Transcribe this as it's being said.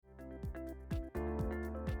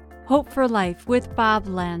Hope for Life with Bob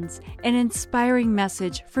Lenz, an inspiring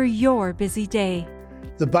message for your busy day.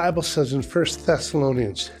 The Bible says in 1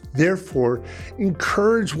 Thessalonians, therefore,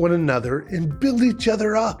 encourage one another and build each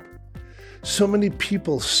other up. So many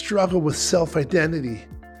people struggle with self-identity.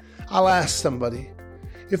 I'll ask somebody,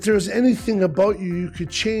 if there was anything about you you could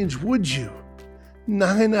change, would you?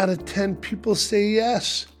 9 out of 10 people say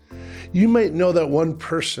yes. You might know that one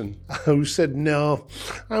person who said, no,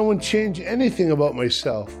 I wouldn't change anything about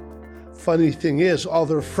myself. Funny thing is, all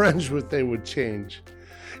their friends would they would change.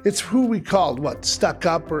 It's who we called, stuck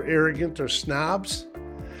up or arrogant or snobs?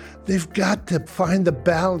 They've got to find the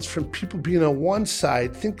balance from people being on one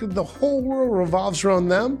side, thinking the whole world revolves around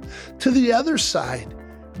them, to the other side,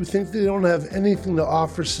 who think they don't have anything to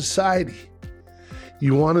offer society.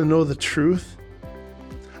 You want to know the truth?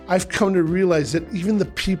 I've come to realize that even the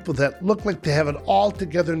people that look like they have it all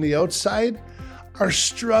together on the outside are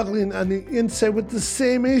struggling on the inside with the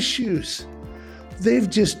same issues. They've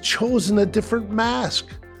just chosen a different mask.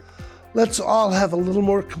 Let's all have a little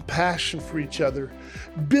more compassion for each other.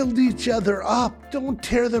 Build each other up. Don't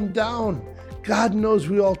tear them down. God knows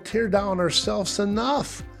we all tear down ourselves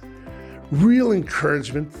enough. Real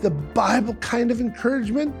encouragement, the Bible kind of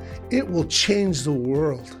encouragement, it will change the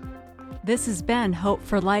world. This has been Hope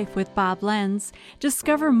for Life with Bob Lenz.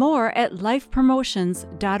 Discover more at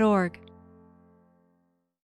lifepromotions.org.